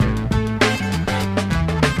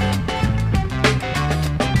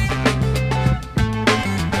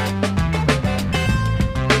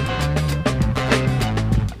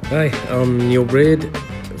Hi, I'm Neil Braid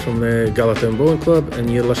from the Galatown Bowling Club,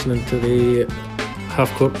 and you're listening to the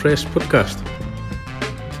Half Court Press podcast.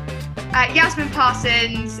 Yasmin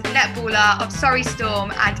Parsons, netballer of Surrey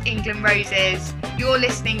Storm and England Roses. You're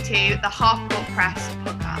listening to the Half Court Press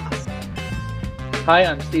podcast. Hi,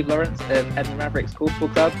 I'm Steve Lawrence of Edinburgh Mavericks Coastal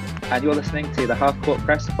Club, and you're listening to the Half Court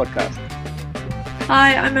Press podcast.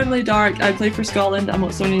 Hi, I'm Emily Dark. I play for Scotland. I'm at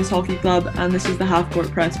Watsonians Hockey Club, and this is the Half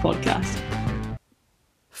Court Press podcast.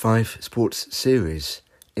 Fife Sports Series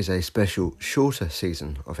is a special, shorter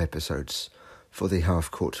season of episodes for the Half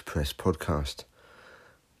Court Press podcast.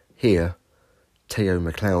 Here, Tao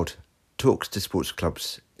MacLeod talks to sports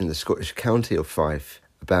clubs in the Scottish county of Fife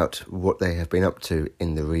about what they have been up to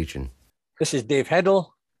in the region. This is Dave Heddle,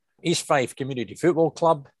 East Fife Community Football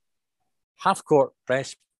Club, Half Court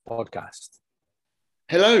Press podcast.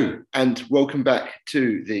 Hello, and welcome back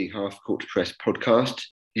to the Half Court Press podcast.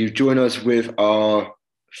 You join us with our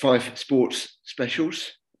Fife Sports specials,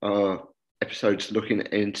 our episodes looking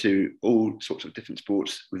into all sorts of different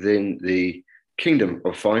sports within the Kingdom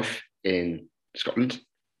of Fife in Scotland.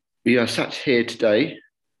 We are sat here today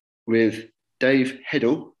with Dave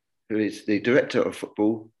Heddle, who is the Director of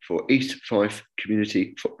Football for East Fife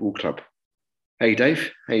Community Football Club. Hey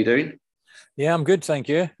Dave, how you doing? Yeah, I'm good, thank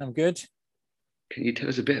you. I'm good. Can you tell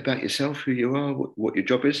us a bit about yourself, who you are, what your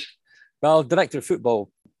job is? Well, Director of Football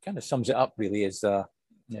kind of sums it up really as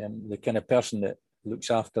the kind of person that looks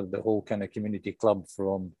after the whole kind of community club,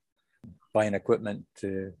 from buying equipment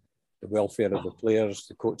to the welfare of the players,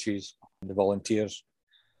 the coaches, and the volunteers.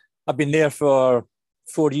 I've been there for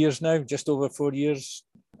 4 years now, just over 4 years.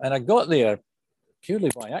 And I got there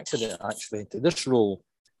purely by accident, actually, to this role,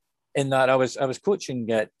 in that I was coaching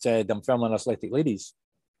at Dunfermline Athletic Ladies.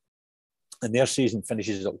 And their season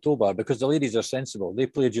finishes in October because the ladies are sensible. They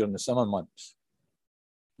play during the summer months.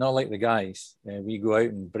 Not like the guys. We go out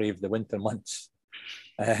and brave the winter months.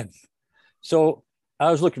 So I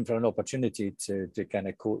was looking for an opportunity to kind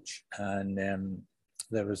of coach. And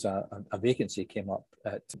there was a vacancy came up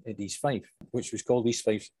at East Fife, which was called East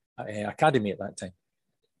Fife Academy at that time.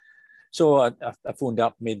 So I phoned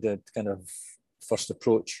up, made the kind of first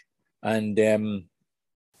approach. And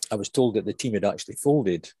I was told that the team had actually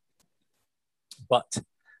folded. But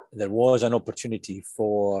there was an opportunity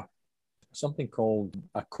for something called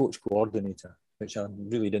a coach coordinator, which I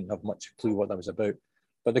really didn't have much clue what that was about.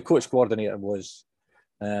 But the coach coordinator was,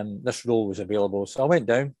 this role was available. So I went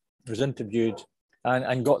down, was interviewed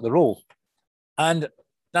and got the role. And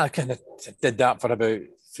I kind of did that for about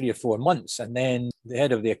 3 or 4 months. And then the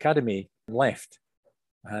head of the academy left.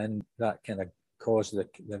 And that kind of caused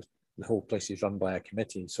the whole place is run by a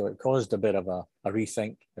committee. So it caused a bit of a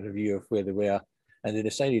rethink, a review of where they were. And they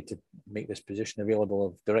decided to make this position available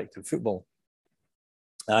of Director of Football.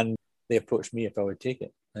 And they approached me if I would take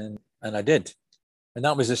it. And I did. And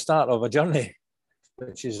that was the start of a journey,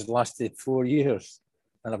 which has lasted 4 years.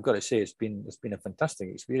 And I've got to say, it's been a fantastic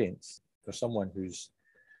experience for someone who's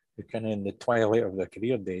kind of in the twilight of their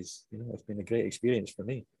career days. You know, it's been a great experience for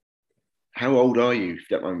me. How old are you, if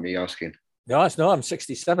you don't mind me asking? No, I'm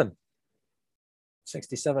 67.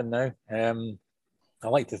 67 now. I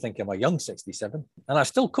like to think I'm a young 67, and I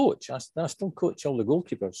still coach. I still coach all the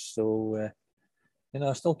goalkeepers. So,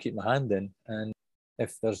 I still keep my hand in. And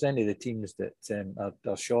if there's any of the teams that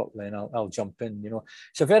are short, then I'll jump in. You know,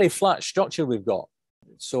 it's a very flat structure we've got.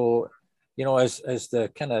 So, as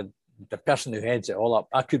the kind of the person who heads it all up,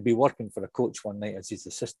 I could be working for a coach one night as his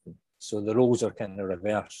assistant. So the roles are kind of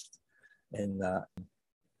reversed in that.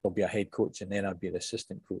 There'll be a head coach and then I'll be the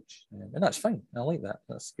assistant coach. And that's fine. I like that.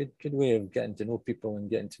 That's a good way of getting to know people and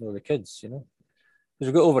getting to know the kids, you know.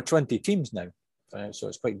 Because we've got over 20 teams now. So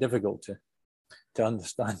it's quite difficult to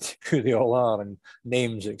understand who they all are and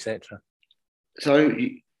names, etc. So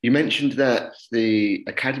you mentioned that the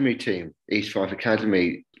academy team, East Fife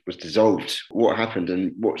Academy, was dissolved. What happened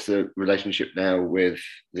and what's the relationship now with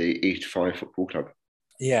the East Fife Football Club?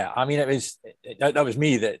 Yeah, I mean, that was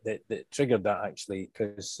me that triggered that, actually,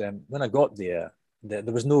 because when I got there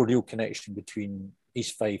was no real connection between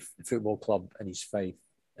East Fife Football Club and East Fife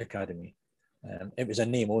Academy. It was a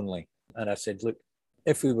name only, and I said, look,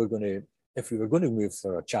 if we were going to move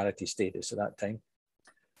for a charity status at that time,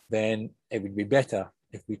 then it would be better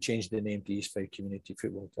if we changed the name to East Fife Community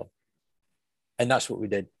Football Club, and that's what we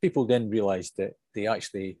did. People then realised that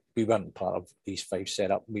we weren't part of East Fife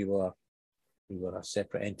setup. We were a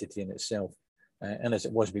separate entity in itself. And as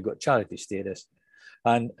it was, we got charity status.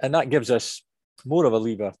 And that gives us more of a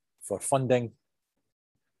lever for funding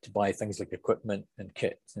to buy things like equipment and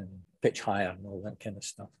kit and pitch hire and all that kind of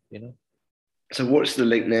stuff, you know. So what's the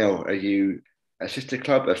link now? Are you a sister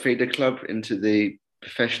club, a feeder club into the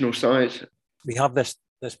professional side? We have this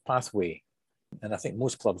pathway, and I think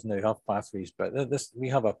most clubs now have pathways, but we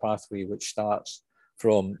have a pathway which starts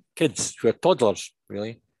from kids who are toddlers,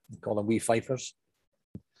 really, we call them wee fifers,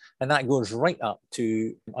 and that goes right up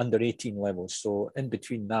to under 18 levels. So in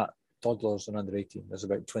between that, toddlers and under 18, there's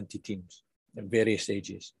about 20 teams at various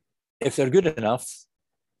ages. If they're good enough,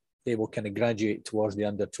 they will kind of graduate towards the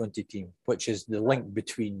under 20 team, which is the link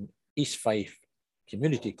between East Fife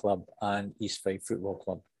Community Club and East Fife Football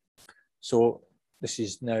Club. So this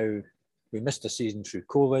is now, we missed a season through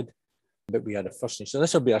COVID, but we had a first season. So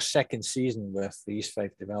this will be our second season with the East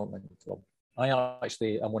Fife Development Club. I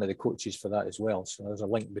actually am one of the coaches for that as well. So there's a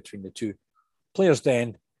link between the two. Players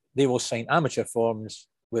then, they will sign amateur forms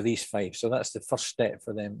with East Fife. So that's the first step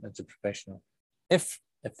for them as a professional. If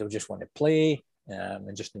they'll just want to play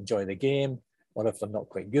and just enjoy the game, or if they're not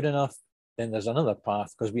quite good enough, then there's another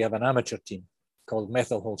path, because we have an amateur team called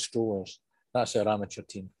Methyl Strollers. That's our amateur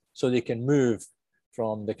team. So they can move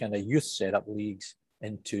from the kind of youth setup leagues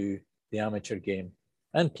into the amateur game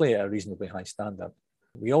and play at a reasonably high standard.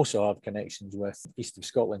 We also have connections with East of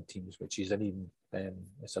Scotland teams, which is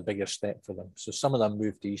it's a bigger step for them. So some of them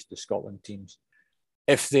move to East of Scotland teams.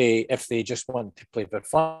 If they just want to play for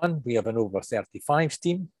fun, we have an over 35s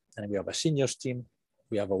team, and we have a seniors team.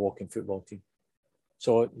 We have a walking football team.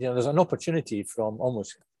 So, there's an opportunity from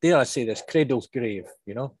almost, dare I say this, cradle to grave,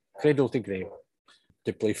 cradle to grave,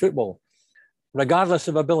 to play football, regardless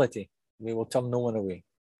of ability. We will turn no one away.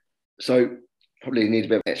 So probably need a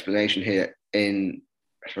bit of explanation here. In,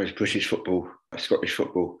 I suppose, British football, Scottish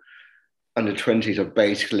football, under 20s are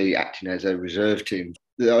basically acting as a reserve team.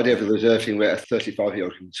 The idea of a reserve team where a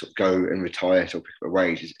 35-year-old can sort of go and retire to pick up a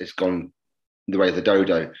wage is gone the way of the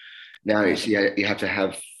dodo. Now you have to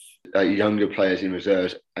have younger players in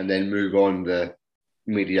reserves and then move on the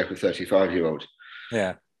mediocre 35-year-old.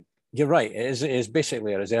 Yeah, you're right. It is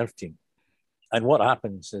basically a reserve team. And what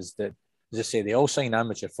happens is that, as I say, they all sign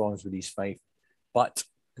amateur forms with East Fife, but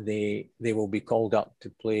they will be called up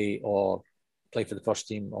to play for the first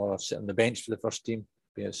team or sit on the bench for the first team,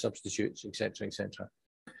 be as substitutes, etc., etc.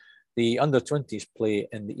 The under-20s play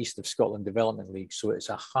in the East of Scotland Development League, so it's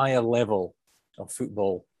a higher level of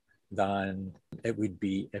football than it would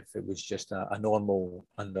be if it was just a normal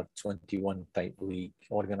under-21 type league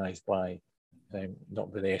organised by,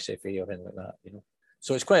 not by the SFA or anything like that,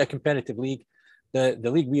 So it's quite a competitive league. The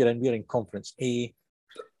league we're in Conference A,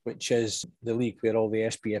 which is the league where all the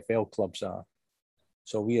SPFL clubs are.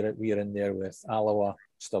 So we're in there with Alloa,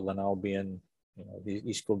 Stirling Albion, the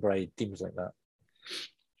East Kilbride, teams like that.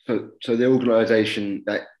 So the organisation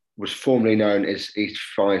that was formerly known as East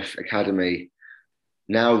Fife Academy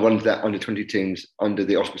now runs that under-20 teams under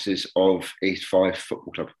the auspices of East Fife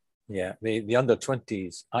Football Club. Yeah, the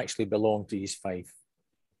under-20s actually belong to East Fife.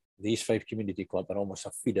 The East Fife Community Club are almost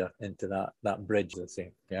a feeder into that bridge, let's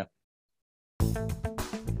say, yeah.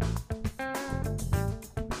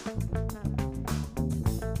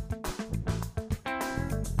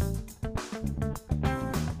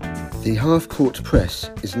 The Half Court Press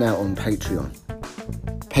is now on Patreon.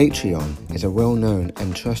 Patreon is a well-known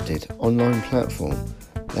and trusted online platform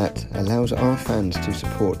that allows our fans to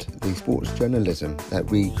support the sports journalism that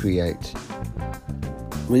we create.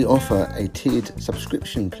 We offer a tiered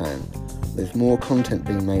subscription plan with more content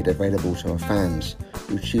being made available to our fans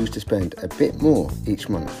who choose to spend a bit more each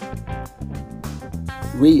month.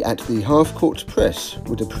 We at the Half Court Press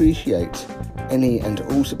would appreciate any and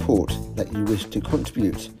all support that you wish to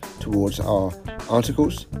contribute towards our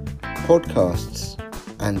articles, podcasts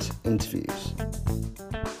and interviews.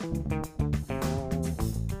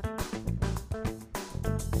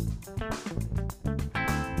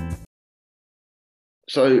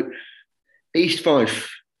 So East Fife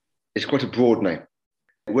is quite a broad name.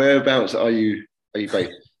 Whereabouts are you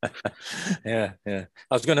based? Yeah. I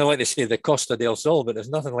was going to like to say the Costa del Sol, but there's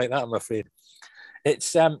nothing like that, I'm afraid.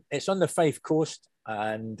 It's on the Fife coast,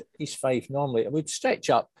 and East Fife normally it would stretch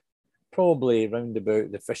up probably round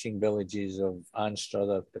about the fishing villages of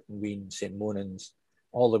Anstruther, Pittenweem, St Monans,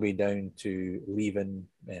 all the way down to Leven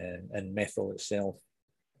and Methyl itself.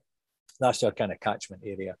 That's our kind of catchment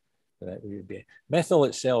area. That we would be. Methyl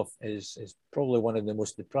itself is probably one of the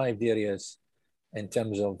most deprived areas in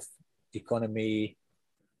terms of economy,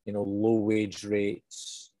 low wage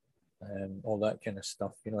rates, all that kind of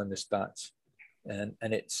stuff, in the stats. And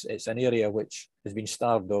it's an area which has been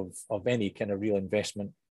starved of any kind of real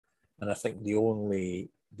investment. And I think the only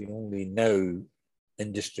now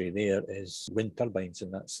industry there is wind turbines,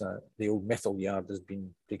 and that's the old Methyl yard has been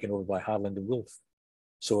taken over by Harland and Wolff.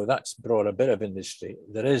 So that's brought a bit of industry.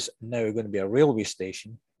 There is now going to be a railway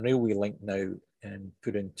station, railway link now, and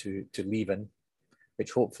put into Leven.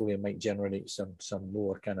 which hopefully might generate some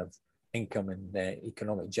more kind of income and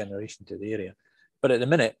economic generation to the area. But at the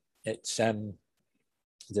minute, it's,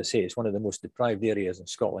 as I say, it's one of the most deprived areas in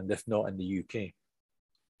Scotland, if not in the UK.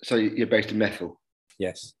 So you're based in Methil?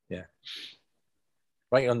 Yes, yeah.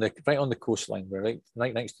 Right on the coastline. We're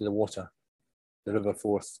right next to the water, the River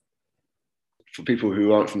Forth. For people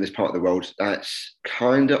who aren't from this part of the world, that's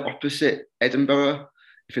kind of opposite Edinburgh.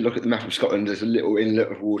 If you look at the map of Scotland, there's a little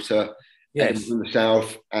inlet of water, Yes, Edinburgh in the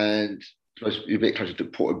south, and I suppose you're a bit closer to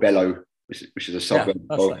Portobello, which is a suburb.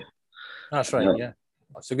 that's right. That's right, yeah.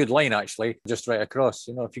 It's a good line, actually, just right across.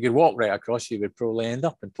 You know, if you could walk right across, you would probably end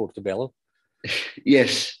up in Portobello.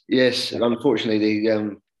 Yes. Yeah. Unfortunately,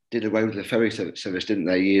 they did away with the ferry service, didn't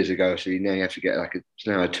they, years ago? So you now have to get it's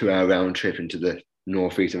now a 2-hour round trip into the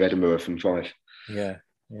northeast of Edinburgh from Fife. Yeah,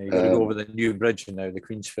 you've got to go over the new bridge now, the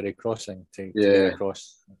Queensferry crossing, to get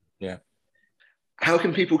across. Yeah. How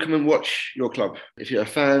can people come and watch your club? If you're a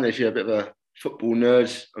fan, if you're a bit of a football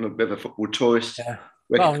nerd, I'm a bit of a football tourist. Yeah.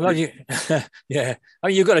 Well, yeah. I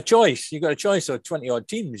mean, you've got a choice. You've got a choice of 20-odd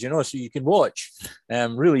teams, so you can watch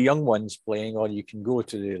really young ones playing, or you can go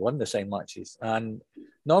to the Lindisfarne matches. And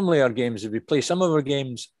normally our games, we play some of our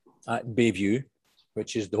games at Bayview,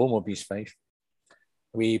 which is the home of East Fife.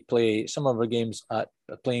 We play some of our games at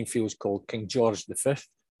a playing field called King George V.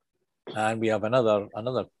 And we have another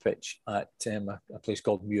pitch at a place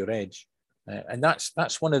called Muir Edge. And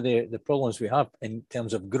that's one of the problems we have in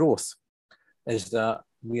terms of growth, is that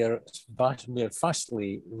we are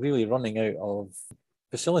fastly really running out of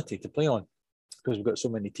facility to play on because we've got so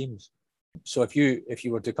many teams. So if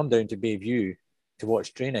you were to come down to Bayview to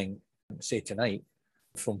watch training, say tonight,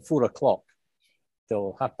 from 4 o'clock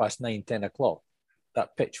till 9:30, 10 o'clock,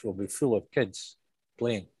 that pitch will be full of kids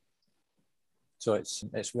playing. So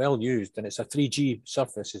it's well used, and it's a 3G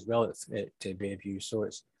surface as well at Bayview. So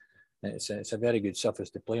it's a very good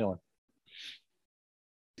surface to play on.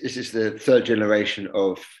 This is the third generation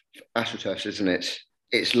of AstroTurfs, isn't it?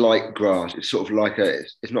 It's like grass. It's sort of like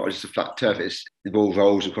it's not just a flat turf. The ball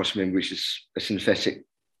rolls across them, which is a synthetic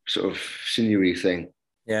sort of sinewy thing.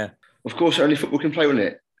 Yeah. Of course, only football can play on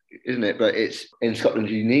it, isn't it? But it's in Scotland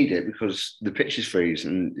you need it because the pitches freeze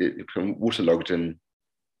and it becomes waterlogged and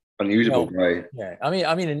unusable. Right? Yeah.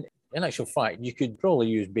 I mean, in actual fact, you could probably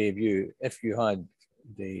use Bayview if you had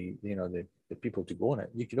the people to go on it.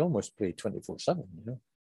 You could almost play 24/7.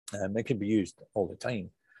 It can be used all the time.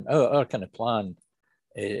 Our kind of plan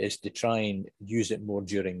is to try and use it more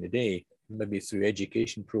during the day, maybe through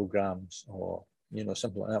education programs or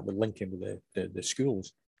something like that, with linking with the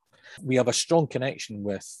schools. We have a strong connection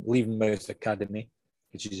with Leavenmouth Academy,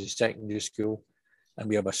 which is a secondary school, and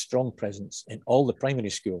we have a strong presence in all the primary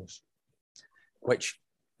schools, which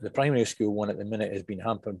the primary school one at the minute has been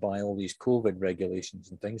hampered by all these COVID regulations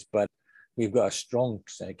and things, but we've got a strong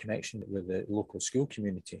connection with the local school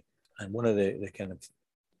community. And one of the kind of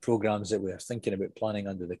programs that we're thinking about planning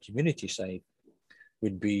under the community side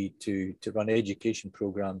would be to run education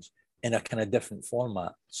programs in a kind of different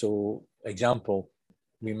format. So, example,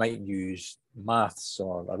 we might use maths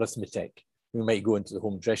or arithmetic. We might go into the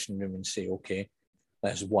home dressing room and say, okay,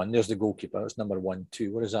 that's 1, there's the goalkeeper, that's number 1,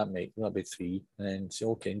 2, what does that make? That'll be 3. And then say,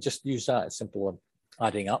 okay, and just use that as simple of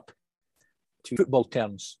adding up to football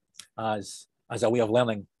terms as a way of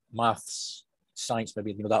learning maths, science,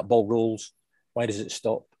 maybe, that ball rolls, why does it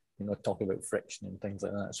stop? Talking about friction and things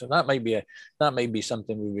like that. So that might be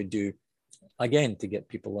something we would do again to get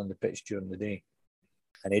people on the pitch during the day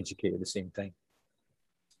and educate at the same time.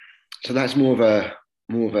 So that's more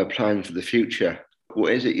of a plan for the future.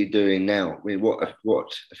 What is it you're doing now? I mean,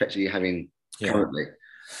 what effects are you having currently?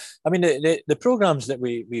 I mean, the programs that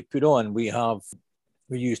we put on, we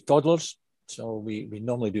use toddlers. So we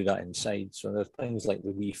normally do that inside. So there's things like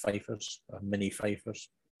the wee Fifers or mini Fifers.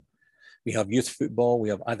 We have youth football, we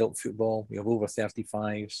have adult football, we have over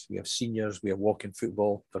 35s, we have seniors, we have walking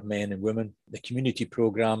football for men and women. The community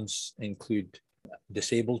programs include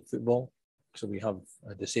disabled football. So we have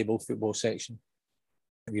a disabled football section.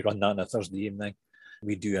 We run that on a Thursday evening.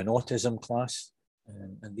 We do an autism class,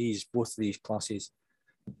 and both of these classes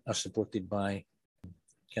are supported by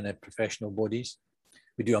kind of professional bodies.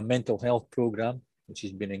 We do a mental health program, which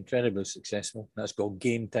has been incredibly successful. That's called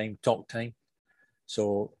Game Time, Talk Time.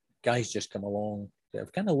 So guys just come along,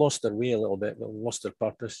 they've kind of lost their way a little bit, they've lost their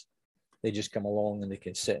purpose. They just come along and they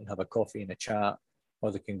can sit and have a coffee and a chat,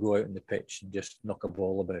 or they can go out on the pitch and just knock a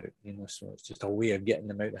ball about, so it's just a way of getting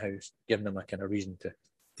them out of the house, giving them a kind of reason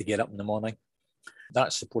to get up in the morning.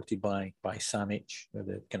 That's supported by SAMH,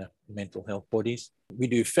 the kind of mental health bodies. We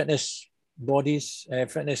do fitness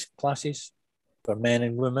classes for men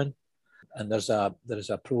and women. And there's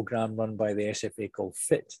a program run by the SFA called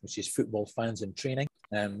FIT, which is Football Fans in Training.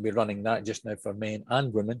 And we're running that just now for men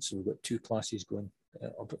and women. So we've got 2 classes going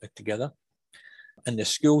together. In the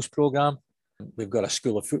schools program, we've got a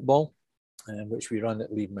School of Football, which we run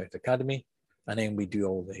at Leadmouth Academy. And then we do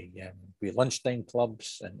all we lunchtime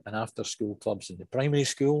clubs and after school clubs in the primary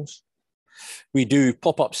schools. We do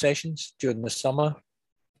pop-up sessions during the summer.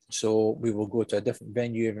 So we will go to a different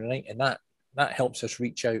venue every night, and that helps us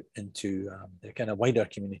reach out into the kind of wider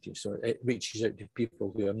community. So it reaches out to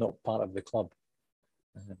people who are not part of the club.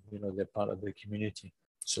 They're part of the community.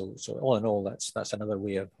 So all in all, that's another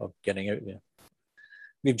way of getting out there.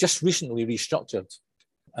 We've just recently restructured,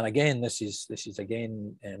 and again, this is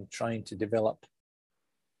again trying to develop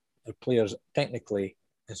our players technically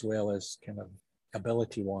as well as kind of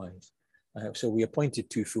ability-wise. So we appointed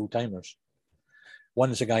 2 full-timers.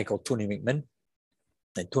 One's a guy called Tony McMinn,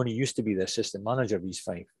 and Tony used to be the assistant manager of East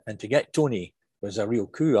Fife. And to get Tony was a real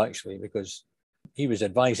coup, actually, because he was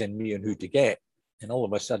advising me on who to get. And all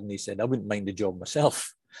of a sudden he said, I wouldn't mind the job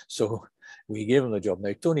myself. So we gave him the job.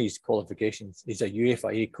 Now, Tony's qualifications, he's a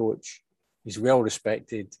UEFA A coach. He's well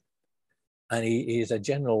respected. And he is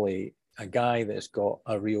generally a guy that's got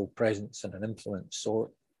a real presence and an influence.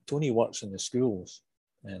 So Tony works in the schools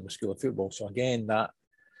and the School of Football. So again, that,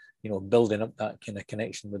 building up that kind of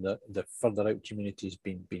connection with the further out community has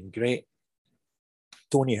been great.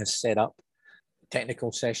 Tony has set up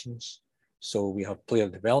technical sessions. So we have player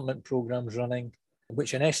development programs running,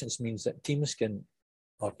 which in essence means that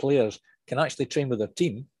players can actually train with their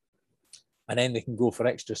team, and then they can go for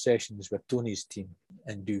extra sessions with Tony's team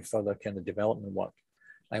and do further kind of development work.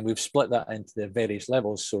 And we've split that into the various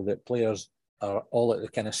levels so that players are all at the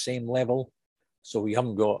kind of same level. So we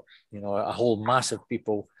haven't got, a whole mass of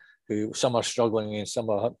people who some are struggling and some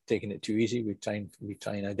are taking it too easy. We try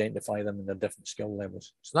and identify them in their different skill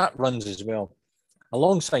levels. So that runs as well.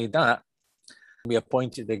 Alongside that, we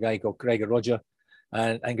appointed a guy called Gregor Roger,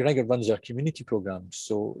 and Gregor runs our community programs.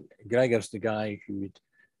 So Gregor's the guy who would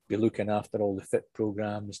be looking after all the fit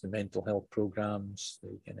programs, the mental health programs,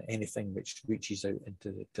 anything which reaches out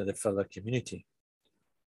into the further community.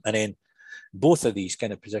 And then both of these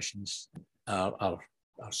kind of positions are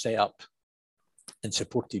set up and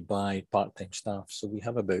supported by part-time staff. So we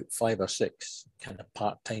have about 5 or 6 kind of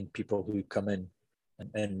part-time people who come in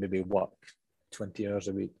and maybe work 20 hours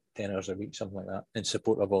a week, 10 hours a week, something like that, in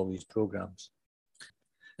support of all these programs.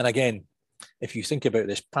 And again, if you think about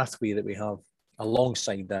this pathway that we have,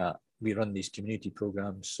 alongside that, we run these community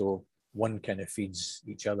programs. So one kind of feeds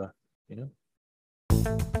each other,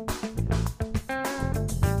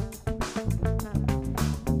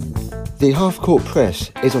 The Half Court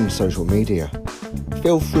Press is on social media.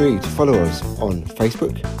 Feel free to follow us on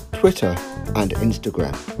Facebook, Twitter and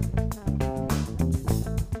Instagram.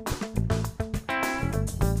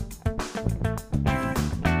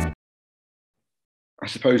 I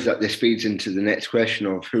suppose that this feeds into the next question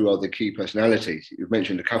of who are the key personalities. You've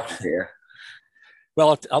mentioned a couple here.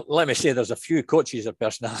 Well, let me say there's a few coaches or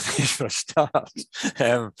personalities for a start.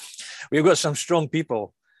 We've got some strong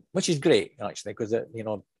people, which is great, actually, because,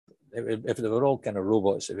 if they were all kind of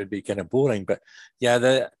robots, it would be kind of boring. But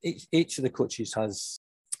yeah, each of the coaches has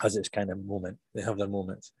its kind of moment. They have their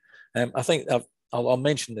moments. I think I'll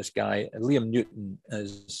mention this guy. Liam Newton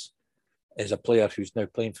is a player who's now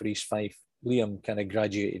playing for East Fife. Liam kind of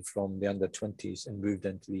graduated from the under-20s and moved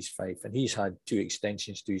into East Fife, and he's had 2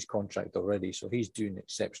 extensions to his contract already, so he's doing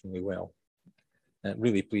exceptionally well.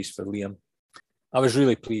 Really pleased for Liam. I was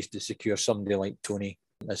really pleased to secure somebody like Tony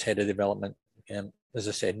as head of development. As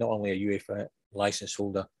I said, not only a UEFA licence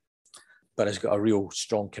holder, but has got a real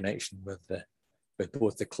strong connection with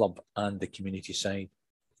both the club and the community side.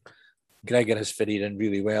 Gregor has fitted in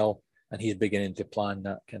really well, and he's beginning to plan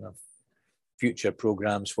that kind of future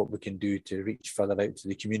programs, what we can do to reach further out to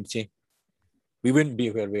the community. We wouldn't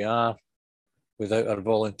be where we are without our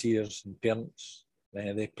volunteers and parents.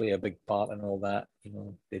 They play a big part in all that.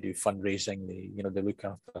 They do fundraising. They look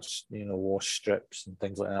after, wash strips and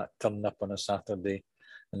things like that. Turn up on a Saturday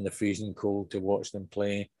in the freezing cold to watch them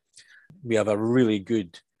play. We have a really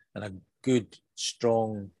good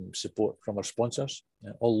strong support from our sponsors,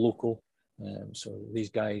 all local. So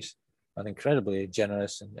these guys are incredibly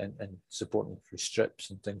generous and supporting through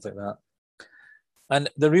strips and things like that. And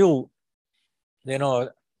the real,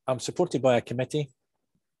 I'm supported by a committee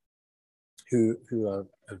who are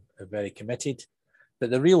very committed, but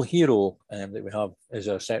the real hero that we have is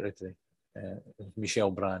our secretary,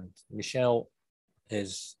 Michelle Brand. Michelle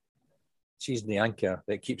she's the anchor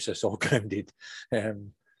that keeps us all grounded.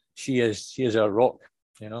 She is our rock,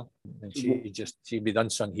 and she'd be the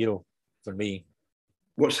unsung hero for me.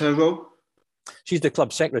 What's her role? She's the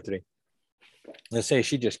club secretary. I say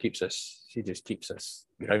she just keeps us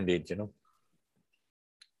grounded, you know.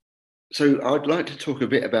 So I'd like to talk a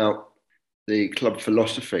bit about the club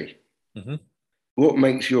philosophy. Mm-hmm. What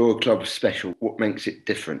makes your club special? What makes it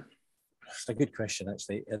different? It's a good question,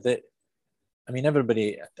 actually. I mean,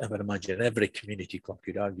 everybody, I would imagine, every community club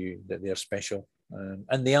could argue that they're special,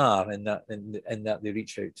 and they are in that they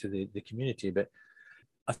reach out to the community. But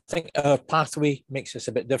I think our pathway makes us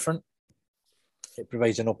a bit different. It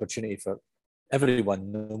provides an opportunity for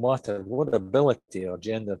everyone, no matter what ability or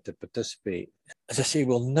gender, to participate. As I say,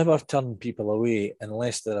 we'll never turn people away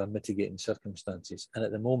unless there are mitigating circumstances. And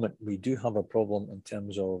at the moment, we do have a problem in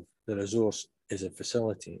terms of the resource is a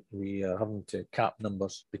facility. We are having to cap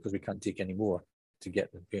numbers because we can't take any more to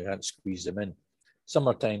get them. We can't squeeze them in.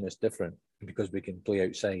 Summertime is different because we can play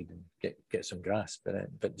outside and get some grass,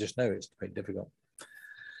 but just now it's quite difficult.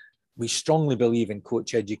 We strongly believe in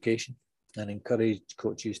coach education and encourage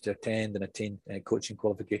coaches to attend and attain coaching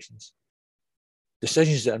qualifications.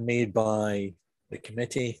 Decisions that are made by the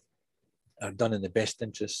committee are done in the best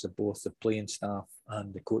interests of both the playing staff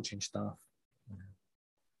and the coaching staff.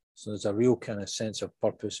 So there's a real kind of sense of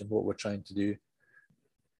purpose in what we're trying to do.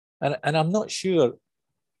 And I'm not sure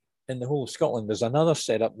in the whole of Scotland there's another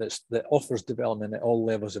setup that offers development at all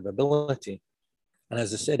levels of ability. And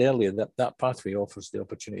as I said earlier, that pathway offers the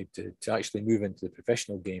opportunity to actually move into the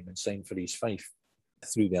professional game and sign for East Fife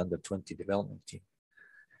through the under-20 development team.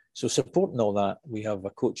 So supporting all that, we have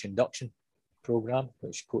a coach induction program,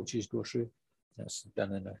 which coaches go through. That's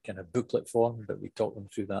done in a kind of booklet form, but we talk them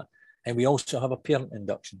through that. And we also have a parent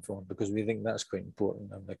induction form because we think that's quite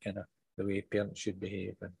important and the way parents should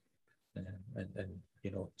behave and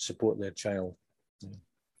you know, support their child.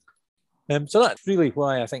 So that's really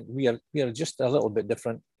why I think we are just a little bit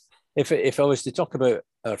different. If I was to talk about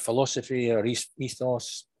our philosophy, our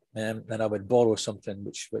ethos, then I would borrow something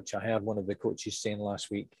which I heard one of the coaches saying last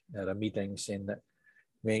week at a meeting, saying that,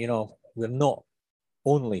 you know, we're not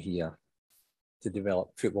only here to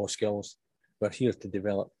develop football skills, we're here to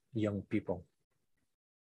develop young people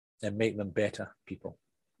and make them better people.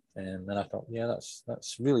 And I thought, yeah,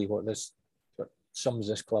 that's really what sums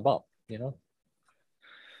this club up, you know.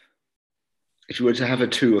 If you were to have a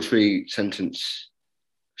 2 or 3 sentence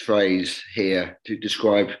phrase here to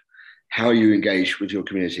describe how you engage with your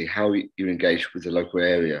community, how you engage with the local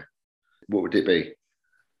area, what would it be?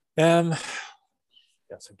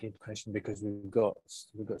 That's a good question because we've got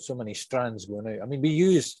so many strands going out. I mean, we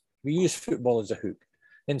use football as a hook.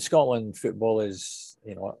 In Scotland, football is,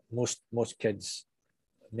 you know, most kids,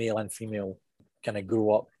 male and female, kind of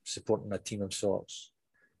grow up supporting a team of sorts.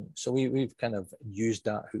 So we've kind of used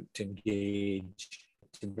that hook to engage,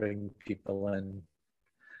 to bring people in.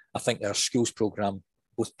 I think our schools programme,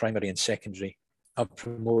 both primary and secondary, have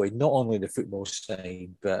promoted not only the football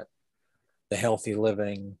side, but the healthy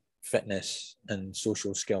living, fitness and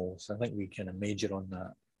social skills. I think we kind of major on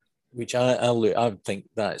that, which I think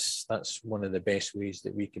that's one of the best ways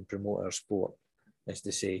that we can promote our sport, is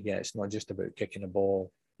to say, yeah, it's not just about kicking a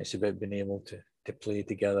ball, it's about being able to play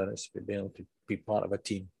together, it's about being able to be part of a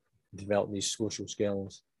team, develop these social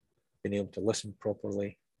skills, being able to listen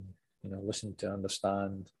properly, you know, listen to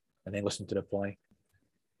understand, and then listen to reply.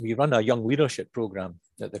 We run a young leadership program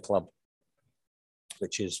at the club,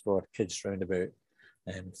 which is for kids around about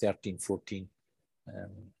 13, 14.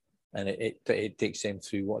 And it takes them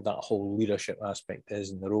through what that whole leadership aspect is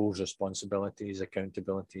and the roles, responsibilities,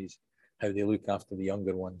 accountabilities, how they look after the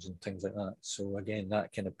younger ones and things like that. So again,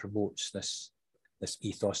 that kind of promotes this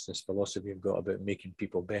ethos, this philosophy we've got about making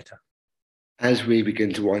people better. As we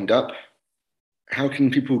begin to wind up, how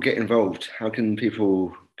can people get involved? How can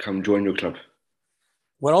people come join your club?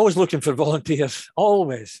 We're always looking for volunteers,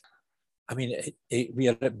 always. I mean, we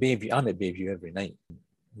are at Bayview. I'm at Bayview every night,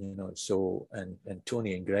 you know. So and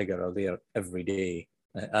Tony and Gregor are there every day,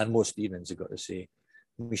 and most evenings, I've got to say.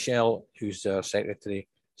 Michelle, who's our secretary,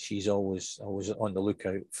 she's always on the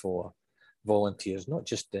lookout for volunteers, not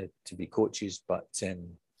just to be coaches, but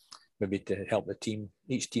maybe to help the team.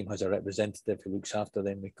 Each team has a representative who looks after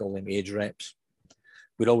them. We call them age reps.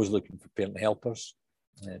 We're always looking for parent helpers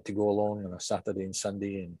to go along on a Saturday and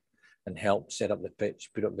Sunday and help set up the pitch,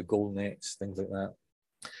 put up the goal nets, things like that.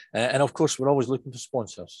 And of course, we're always looking for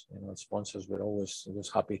sponsors. You know, sponsors, we're always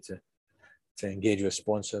happy to engage with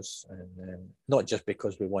sponsors, and not just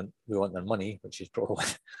because we want their money, which is probably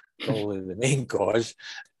the main cause,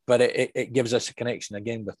 but it gives us a connection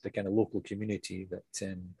again with the kind of local community that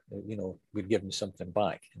you know, we're giving something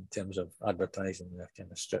back in terms of advertising their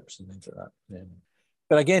kind of strips and things like that.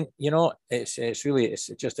 But again, you know, it's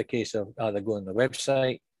just a case of either go on the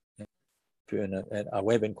website, put in a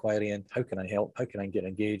web inquiry and how can I help? How can I get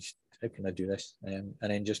engaged? How can I do this? And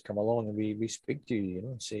then just come along and we speak to you,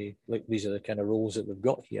 and say, look, these are the kind of roles that we've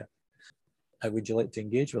got here. How would you like to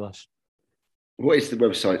engage with us? What is the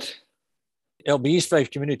website? It'll be East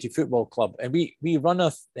Fife Community Football Club, and we run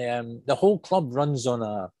the whole club runs on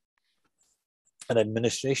an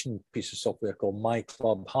administration piece of software called My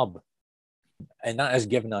Club Hub, and that has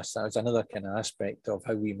given us, that's another kind of aspect of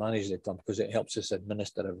how we manage the club, because it helps us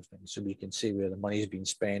administer everything. So we can see where the money's been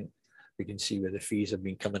spent, we can see where the fees have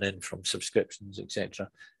been coming in from subscriptions, etc.,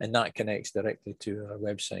 and that connects directly to our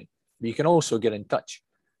website. But you can also get in touch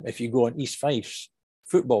if you go on East Fife's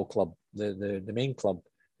Football Club, the main club.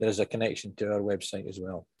 There's a connection to our website as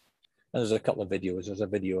well. And there's a couple of videos. There's a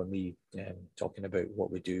video of me talking about what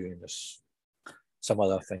we do, and there's some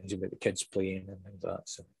other things about the kids playing and things like that.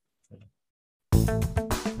 So,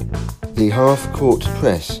 The Half Court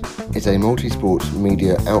Press is a multi-sport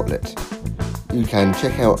media outlet. You can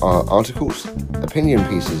check out our articles, opinion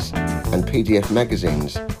pieces and PDF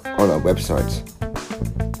magazines on our website,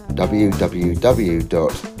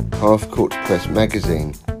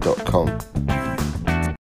 www.halfcourtpressmagazine.com.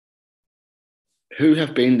 Who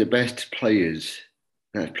have been the best players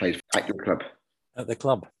that have played at your club? at the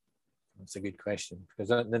club, that's a good question, because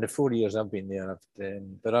in the 4 years I've been there,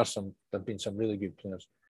 there've been some really good players.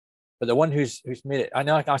 But the one who's made it, and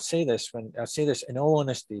I say this in all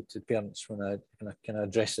honesty to parents when I kind of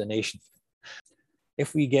address the nation.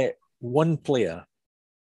 If we get one player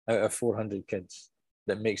out of 400 kids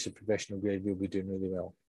that makes a professional grade, we'll be doing really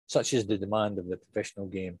well. Such is the demand of the professional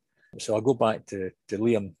game. So I'll go back to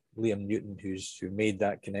Liam Newton, who made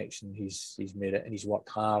that connection. He's made it, and he's worked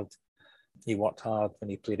hard. He worked hard when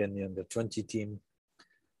he played in the under-20 team.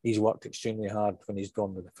 He's worked extremely hard when he's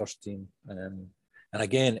gone with the first team. And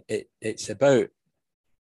again, it's about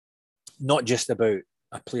not just about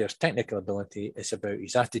a player's technical ability, it's about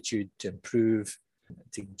his attitude to improve,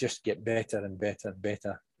 to just get better and better and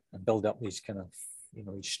better, and build up his kind of,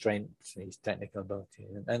 his strength, his technical ability.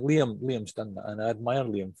 And Liam's done that, and I admire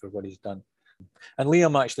Liam for what he's done. And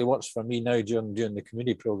Liam actually works for me now during the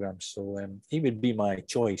community programs, so he would be my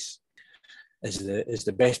choice as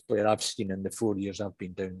the best player I've seen in the 4 years I've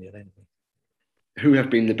been down there anyway. Who have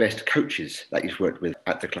been the best coaches that you've worked with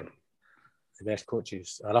at the club? The best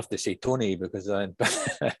coaches, I'll have to say Tony, because I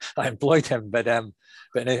employed him. But in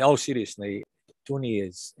all seriousness, Tony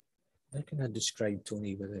is, how can I describe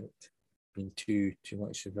Tony without being too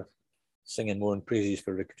much of a singing more in praises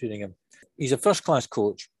for recruiting him? He's a first-class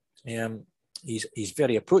coach. He's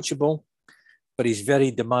very approachable, but he's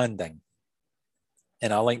very demanding,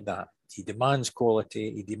 and I like that. He demands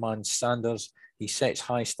quality, he demands standards, he sets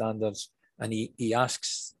high standards, and he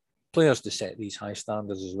asks players to set these high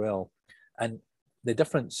standards as well. And the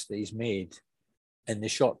difference that he's made in the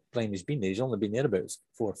short time he's been there, he's only been there about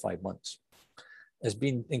 4 or 5 months, has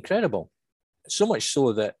been incredible. So much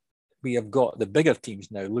so that we have got the bigger teams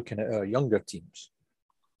now looking at our younger teams.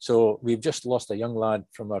 So we've just lost a young lad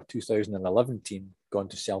from our 2011 team, gone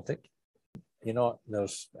to Celtic.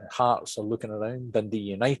 There's Hearts are looking around, Dundee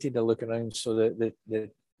United are looking around. So the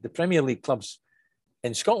Premier League clubs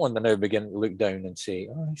in Scotland are now beginning to look down and say,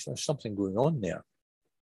 oh, there's something going on there.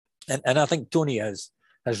 And I think Tony has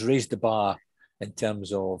raised the bar in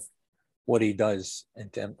terms of what he does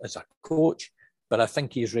as a coach, but I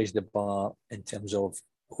think he's raised the bar in terms of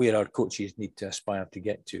where our coaches need to aspire to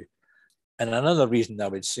get to. And another reason I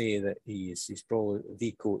would say that he's probably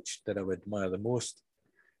the coach that I would admire the most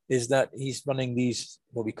is that he's running these,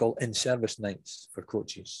 what we call in-service nights for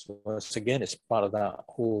coaches. So it's part of that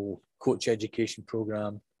whole coach education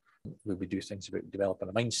program. We do things about developing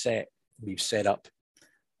a mindset. We've set up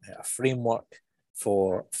a framework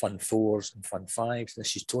for Fund 4s and Fund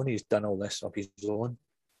 5s. Tony's done all this of his own.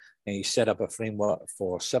 And he set up a framework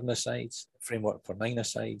for 7-a-sides, a framework for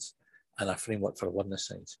 9-a-sides, and a framework for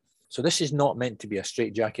 11-a-sides. So this is not meant to be a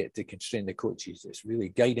straitjacket to constrain the coaches. It's really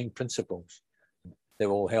guiding principles that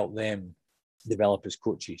will help them develop as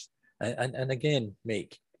coaches, and again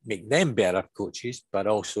make them better coaches, but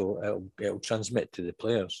also it'll transmit to the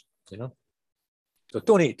players. So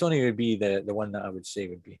Tony would be the one that I would say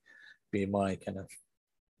would be my kind of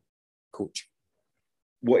coach.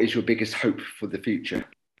 What is your biggest hope for the future?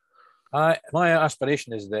 My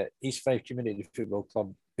aspiration is that East Fife Community Football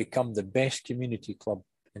Club become the best community club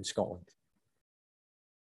in Scotland,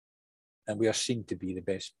 and we are seen to be the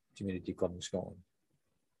best community club in Scotland.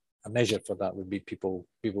 A measure for that would be people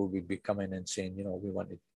would be coming and saying, we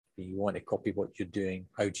want to copy what you're doing.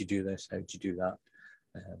 How do you do this? How do you do that?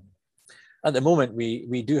 At the moment,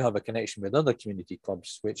 we do have a connection with other community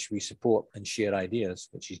clubs, which we support and share ideas,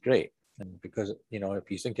 which is great. And because,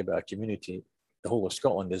 if you think about a community, the whole of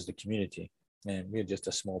Scotland is the community, and we're just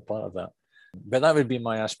a small part of that. But that would be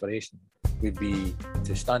my aspiration, would be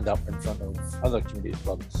to stand up in front of other community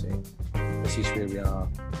clubs and say, this is where we are,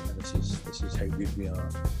 and this is how good we are,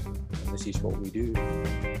 and this is what we do.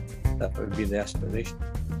 That would be the aspiration.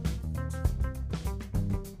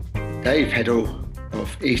 Dave Heddle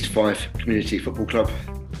of East Fife Community Football Club,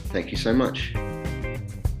 thank you so much.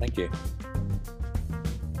 Thank you.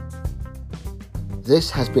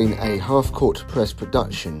 This has been a Half Court Press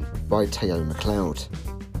production by Tao MacLeod.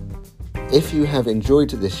 If you have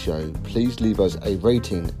enjoyed this show, please leave us a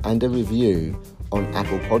rating and a review on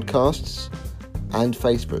Apple Podcasts and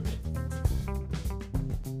Facebook.